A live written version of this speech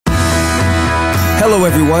Hello,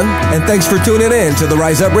 everyone, and thanks for tuning in to the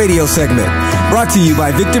Rise Up Radio segment, brought to you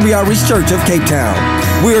by Victory Outreach Church of Cape Town.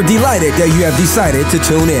 We are delighted that you have decided to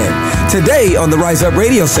tune in. Today on the Rise Up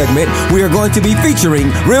Radio segment, we are going to be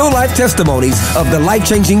featuring real-life testimonies of the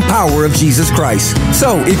life-changing power of Jesus Christ.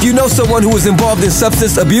 So, if you know someone who is involved in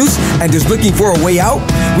substance abuse and is looking for a way out,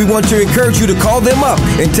 we want to encourage you to call them up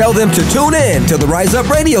and tell them to tune in to the Rise Up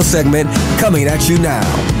Radio segment coming at you now.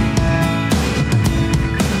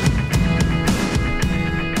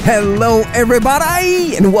 Hello,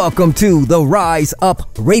 everybody, and welcome to the Rise Up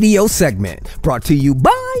Radio segment, brought to you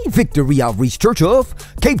by Victory Outreach Church of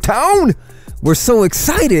Cape Town. We're so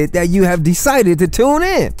excited that you have decided to tune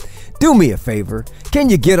in. Do me a favor. Can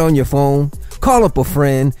you get on your phone? Call up a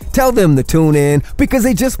friend, tell them to tune in because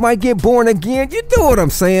they just might get born again. You know what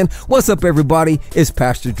I'm saying? What's up, everybody? It's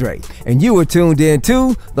Pastor Dre, and you are tuned in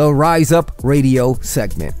to the Rise Up Radio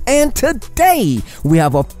segment. And today, we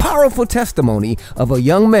have a powerful testimony of a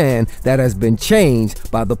young man that has been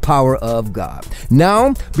changed by the power of God.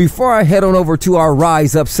 Now, before I head on over to our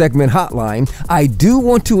Rise Up segment hotline, I do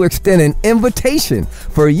want to extend an invitation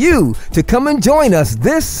for you to come and join us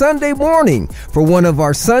this Sunday morning for one of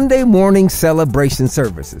our Sunday morning celebration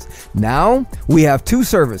services. Now, we have two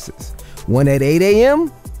services, one at 8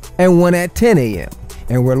 a.m. and one at 10 a.m.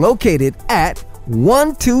 And we're located at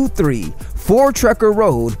 123 Four Trekker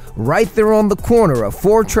Road, right there on the corner of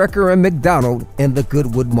Four Trekker and McDonald in the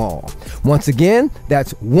Goodwood Mall. Once again,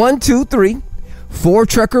 that's 123 Four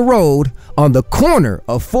Trekker Road on the corner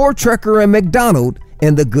of Four Trekker and McDonald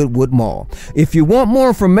in the Goodwood Mall. If you want more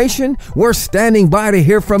information, we're standing by to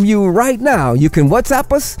hear from you right now. You can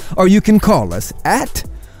WhatsApp us or you can call us at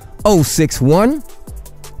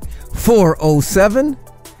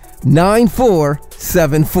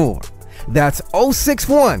 061-407-9474. That's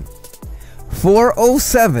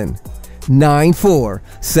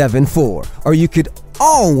 061-407-9474. Or you could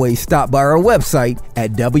always stop by our website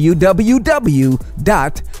at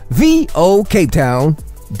www.vocapetown.net.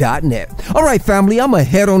 All right, family, I'm going to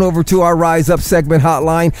head on over to our Rise Up segment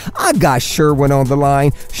hotline. I got Sherwin on the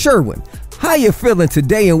line. Sherwin, how you feeling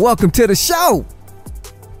today, and welcome to the show?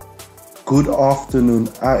 Good afternoon.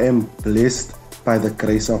 I am blessed by the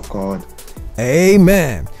grace of God.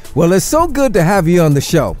 Amen. Well, it's so good to have you on the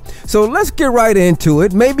show. So let's get right into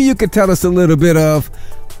it. Maybe you could tell us a little bit of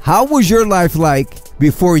how was your life like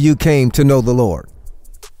before you came to know the Lord?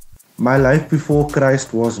 My life before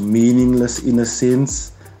Christ was meaningless in a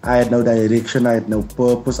sense. I had no direction, I had no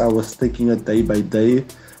purpose. I was taking it day by day,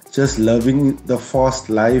 just living the fast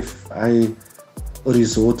life. I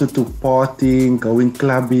resorted to partying, going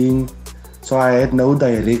clubbing. So I had no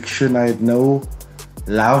direction, I had no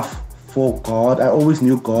love for God. I always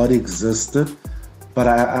knew God existed, but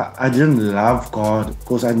I didn't love God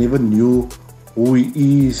because I never knew who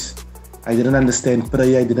He is. I didn't understand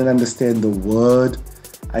prayer, I didn't understand the word.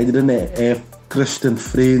 I didn't have Christian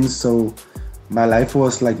friends, so my life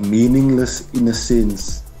was like meaningless in a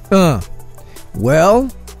sense. Well,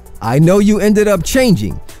 I know you ended up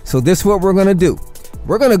changing, so this is what we're going to do.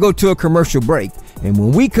 We're going to go to a commercial break, and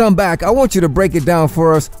when we come back, I want you to break it down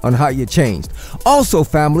for us on how you changed. Also,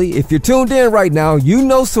 family, if you're tuned in right now, you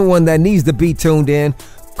know someone that needs to be tuned in,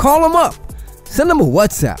 call them up. Send them a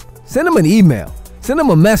WhatsApp. Send them an email. Send them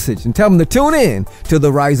a message and tell them to tune in to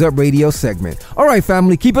the Rise Up Radio segment. All right,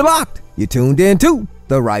 family, keep it locked. You tuned in to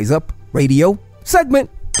the Rise Up Radio segment.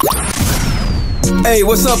 Hey,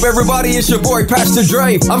 what's up, everybody? It's your boy, Pastor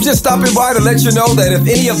Dre. I'm just stopping by to let you know that if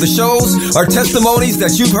any of the shows or testimonies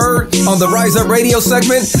that you've heard on the Rise Up Radio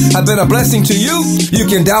segment have been a blessing to you, you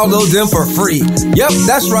can download them for free. Yep,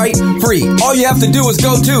 that's right, free. All you have to do is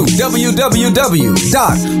go to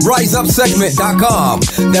www.riseupsegment.com.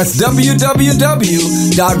 That's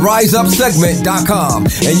www.riseupsegment.com.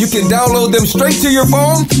 And you can download them straight to your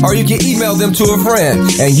phone, or you can email them to a friend,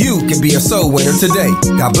 and you can be a soul winner today.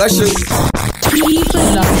 God bless you. Keep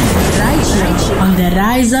it locked right here on the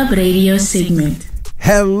Rise Up Radio segment.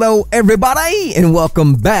 Hello, everybody, and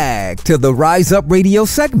welcome back to the Rise Up Radio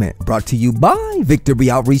segment, brought to you by Victory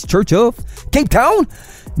Outreach Church of Cape Town.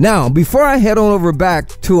 Now, before I head on over back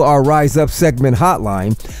to our Rise Up segment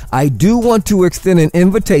hotline, I do want to extend an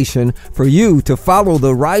invitation for you to follow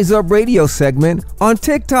the Rise Up Radio segment on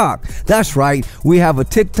TikTok. That's right, we have a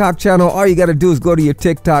TikTok channel. All you got to do is go to your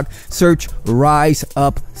TikTok, search Rise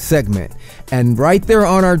Up segment. And right there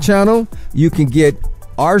on our channel, you can get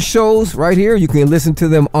our shows right here. You can listen to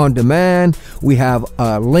them on demand. We have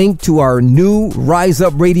a link to our new Rise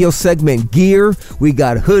Up Radio segment gear. We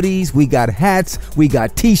got hoodies, we got hats, we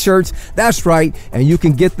got t-shirts. That's right. And you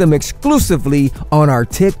can get them exclusively on our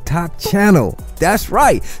TikTok channel. That's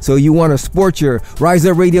right. So you want to sport your Rise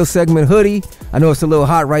Up Radio segment hoodie. I know it's a little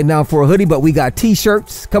hot right now for a hoodie, but we got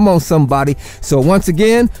t-shirts. Come on, somebody. So once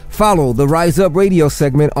again, follow the Rise Up Radio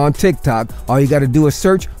segment on TikTok. All you got to do is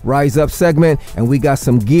search Rise Up segment, and we got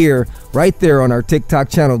some gear right there on our TikTok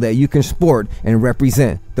channel that you can sport and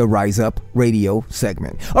represent the Rise Up Radio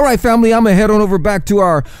segment. All right, family, I'm going to head on over back to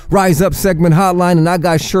our Rise Up segment hotline, and I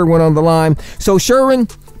got Sherwin on the line. So, Sherwin,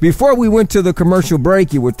 before we went to the commercial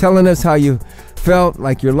break, you were telling us how you felt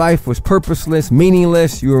like your life was purposeless,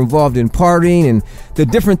 meaningless. You were involved in partying and the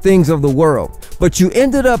different things of the world, but you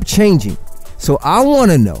ended up changing. So I want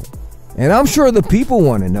to know, and I'm sure the people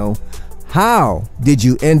want to know, how did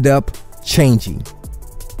you end up changing?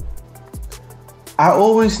 I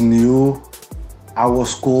always knew I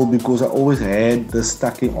was called because I always had this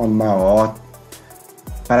tucking on my heart,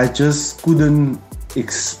 but I just couldn't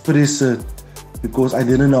express it because I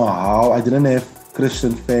didn't know how. I didn't have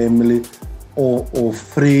Christian family or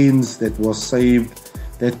friends that was saved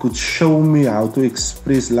that could show me how to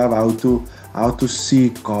express love, how to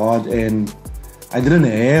seek God, and I didn't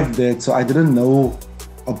have that, so I didn't know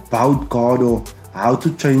about God or how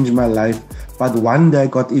to change my life. But one day I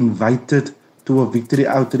got invited to a Victory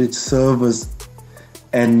Outreach service,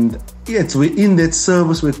 and it's within that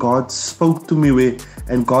service where God spoke to me,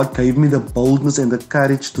 and God gave me the boldness and the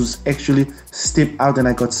courage to actually step out, and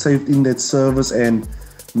I got saved in that service. And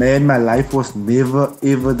man, my life was never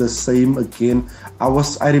ever the same again.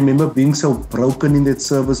 I remember being so broken in that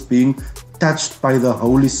service, being touched by the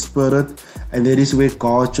Holy Spirit, and that is where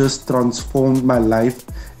God just transformed my life,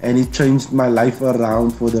 and He changed my life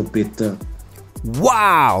around for the better.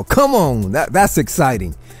 Wow, come on, that's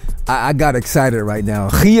exciting. I got excited right now.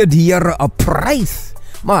 A price.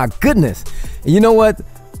 My goodness. And you know what?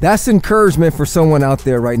 That's encouragement for someone out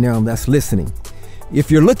there right now that's listening.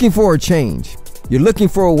 If you're looking for a change, you're looking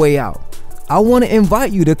for a way out, I want to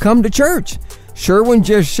invite you to come to church. Sherwin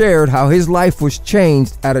just shared how his life was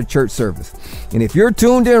changed at a church service. And if you're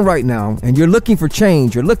tuned in right now and you're looking for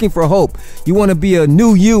change, you're looking for hope, you want to be a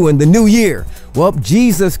new you in the new year, well,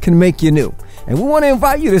 Jesus can make you new. And we want to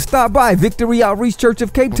invite you to stop by Victory Outreach Church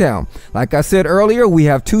of Cape Town. Like I said earlier, we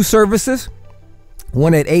have 2 services,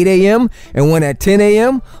 one at 8 a.m. and one at 10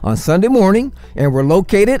 a.m. on Sunday morning. And we're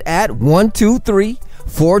located at 123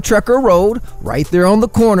 Ford Trekker Road, right there on the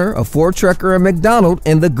corner of Ford Trekker and McDonald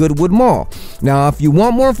in the Goodwood Mall. Now, if you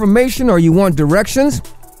want more information or you want directions,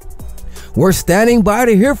 we're standing by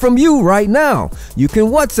to hear from you right now. You can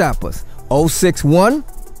WhatsApp us 061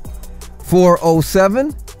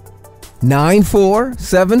 407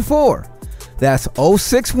 9474. That's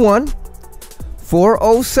 061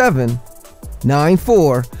 407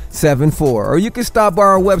 9474. Or you can stop by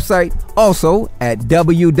our website also at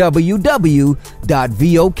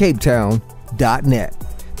www.vocapetown.net.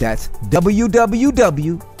 That's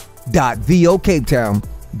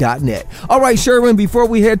www.vocapetown.net. All right, Sherwin, before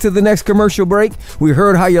we head to the next commercial break, we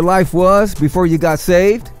heard how your life was before you got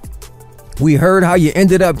saved. We heard how you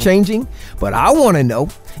ended up changing, but I want to know,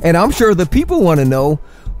 and I'm sure the people want to know,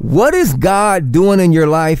 what is God doing in your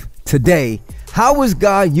life today? How is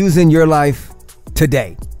God using your life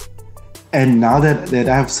today? And now that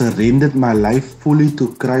I have surrendered my life fully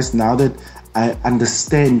to Christ, now that I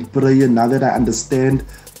understand prayer, now that I understand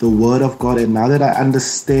the Word of God, and now that I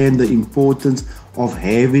understand the importance of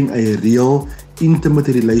having a real intimate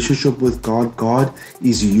relationship with God, God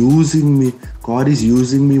is using me. God is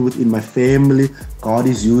using me within my family. God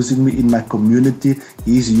is using me in my community.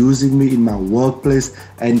 He's using me in my workplace.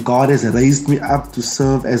 And God has raised me up to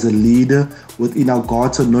serve as a leader within our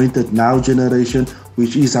God's Anointed Now generation,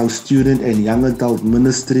 which is our student and young adult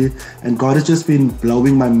ministry. And God has just been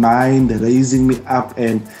blowing my mind, raising me up,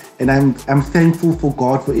 and I'm thankful for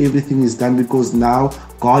God for everything He's done, because now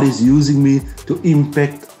God is using me to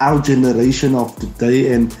impact our generation of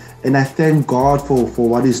today, and I thank God for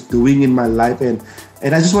what He's doing in my life, and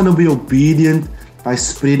I just want to be obedient by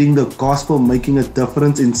spreading the gospel, making a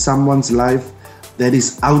difference in someone's life that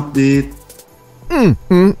is out there.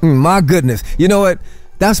 My goodness. You know what?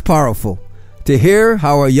 That's powerful. To hear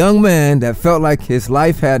how a young man that felt like his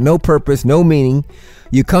life had no purpose, no meaning,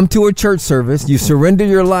 you come to a church service, you surrender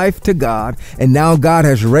your life to God, and now God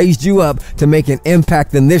has raised you up to make an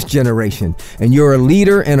impact in this generation. And you're a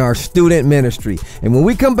leader in our student ministry. And when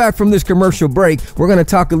we come back from this commercial break, we're going to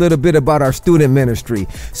talk a little bit about our student ministry.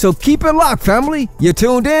 So keep it locked, family. You're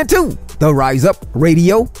tuned in to the Rise Up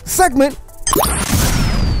Radio segment.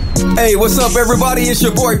 Hey, what's up, everybody? It's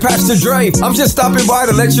your boy, Pastor Dre. I'm just stopping by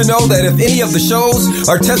to let you know that if any of the shows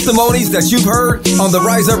or testimonies that you've heard on the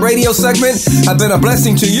Rise Up Radio segment have been a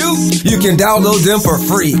blessing to you, you can download them for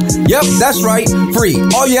free. Yep, that's right, free.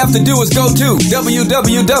 All you have to do is go to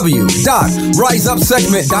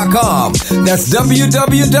www.riseupsegment.com. That's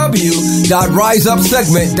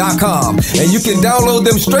www.riseupsegment.com. And you can download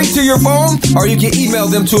them straight to your phone, or you can email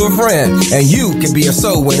them to a friend, and you can be a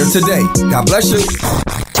soul winner today. God bless you.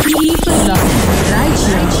 Keep it locked right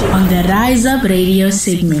here on the Rise Up Radio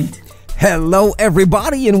segment. Hello,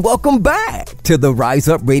 everybody, and welcome back to the Rise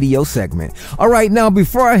Up Radio segment. All right, now,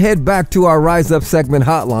 before I head back to our Rise Up segment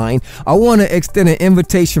hotline, I want to extend an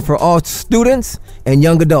invitation for all students and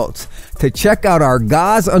young adults to check out our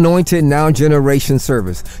God's Anointed Now Generation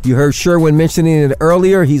service. You heard Sherwin mentioning it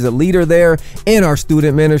earlier. He's a leader there in our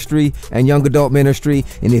student ministry and young adult ministry.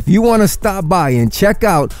 And if you want to stop by and check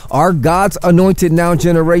out our God's Anointed Now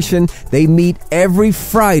Generation, they meet every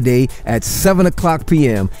Friday at 7 o'clock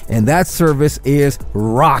p.m. And that service is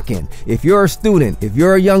rocking. If you're a student, if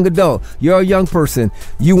you're a young adult, you're a young person,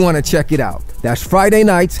 you want to check it out. That's Friday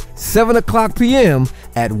nights, 7 o'clock p.m.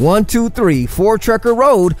 at 123 Ford Trekker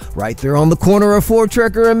Road, right there on the corner of Ford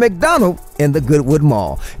Trekker and McDonald in the Goodwood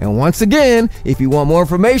Mall. And once again, if you want more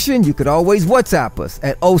information, you could always WhatsApp us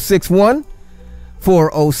at 061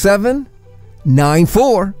 407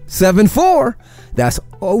 9474. That's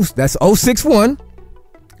 061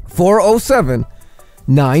 407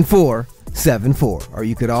 9474. Or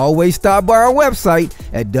you could always stop by our website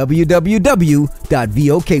at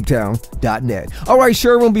www.vocapetown.net. All right,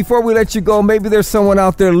 Sherwin, before we let you go, maybe there's someone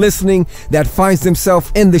out there listening that finds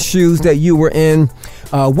themselves in the shoes that you were in.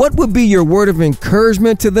 What would be your word of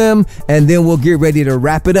encouragement to them? And then we'll get ready to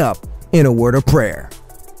wrap it up in a word of prayer.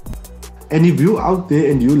 And if you're out there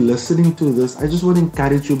and you're listening to this, I just want to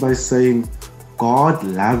encourage you by saying, God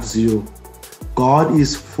loves you. God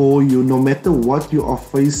is for you. No matter what you are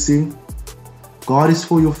facing, God is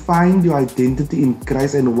for you. Find your identity in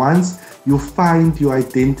Christ. And once you find your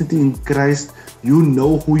identity in Christ, you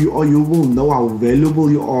know who you are. You will know how valuable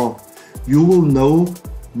you are. You will know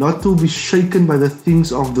not to be shaken by the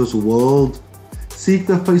things of this world. Seek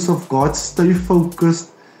the face of God. Stay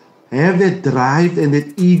focused. Have that drive and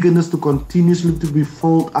that eagerness to continuously to be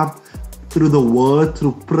filled up through the word,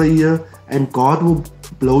 through prayer, and God will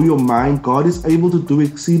blow your mind. God is able to do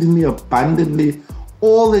exceedingly abundantly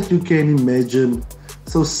all that you can imagine.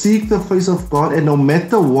 So seek the face of God, and no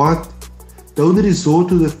matter what, don't resort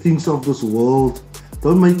to the things of this world.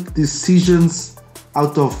 Don't make decisions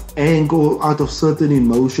out of anger, out of certain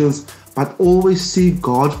emotions, but always seek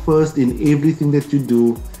God first in everything that you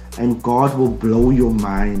do, and God will blow your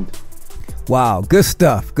mind. Wow, good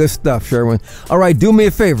stuff, Sherwin. All right, do me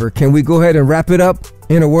a favor. Can we go ahead and wrap it up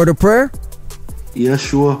in a word of prayer? Yeah,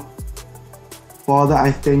 sure. Father,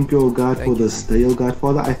 I thank you, oh God, for this day, oh God.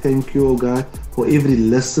 Father, I thank you, oh God, for every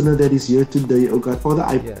listener that is here today, oh God. Father,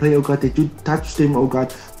 I pray, oh God, that you touch them, oh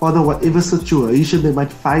God. Father, whatever situation they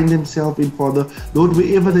might find themselves in, Father, Lord,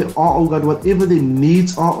 wherever they are, oh God, whatever their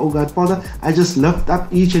needs are, oh God, Father, I just lift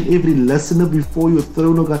up each and every listener before your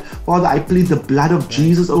throne, oh God. Father, I plead the blood of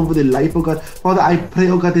Jesus over their life, oh God. Father, I pray,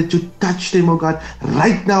 oh God, that you touch them, oh God,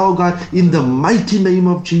 right now, oh God, in the mighty name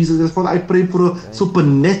of Jesus. Father, I pray for a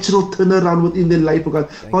supernatural turnaround within their life, oh God.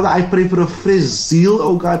 Father, I pray for a fresh zeal,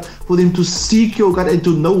 oh God, for them to seek you, oh God, and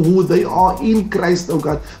to know who they are in Christ, oh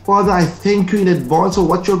God. Father, I thank you in advance for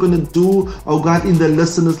what you're going to do, oh God, in the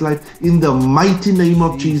listener's life, in the mighty name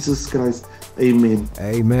of Jesus Christ. Amen.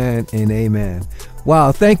 Amen and amen.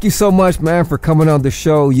 Wow, thank you so much, man, for coming on the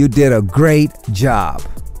show. You did a great job.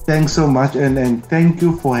 Thanks so much, and thank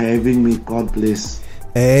you for having me. God bless.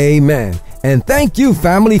 Amen. And thank you,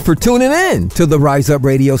 family, for tuning in to the Rise Up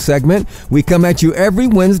Radio segment. We come at you every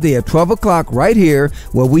Wednesday at 12 o'clock right here,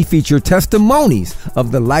 where we feature testimonies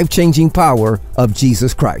of the life-changing power of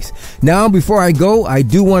Jesus Christ. Now, before I go, I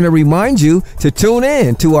do want to remind you to tune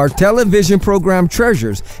in to our television program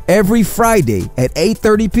Treasures every Friday at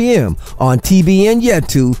 8:30 p.m. on TBN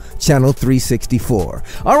Yetu, channel 364.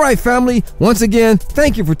 All right, family, once again,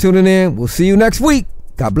 thank you for tuning in. We'll see you next week.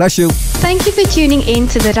 God bless you. Thank you for tuning in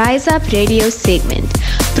to the Rise Up Radio segment,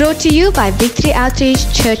 brought to you by Victory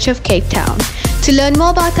Outreach Church of Cape Town. To learn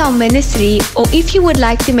more about our ministry, or if you would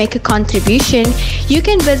like to make a contribution, you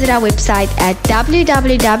can visit our website at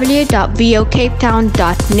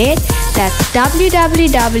www.vocapetown.net. That's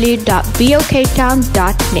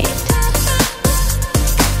www.vocapetown.net.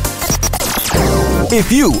 If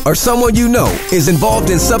you or someone you know is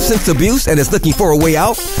involved in substance abuse and is looking for a way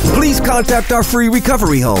out, please contact our free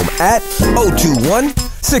recovery home at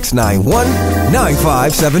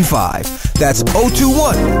 021-691-9575. That's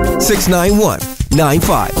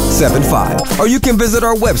 021-691-9575. Or you can visit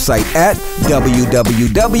our website at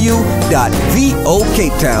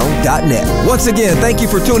www.vocapetown.net. Once again, thank you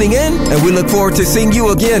for tuning in, and we look forward to seeing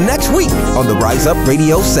you again next week on the Rise Up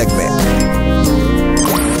Radio segment.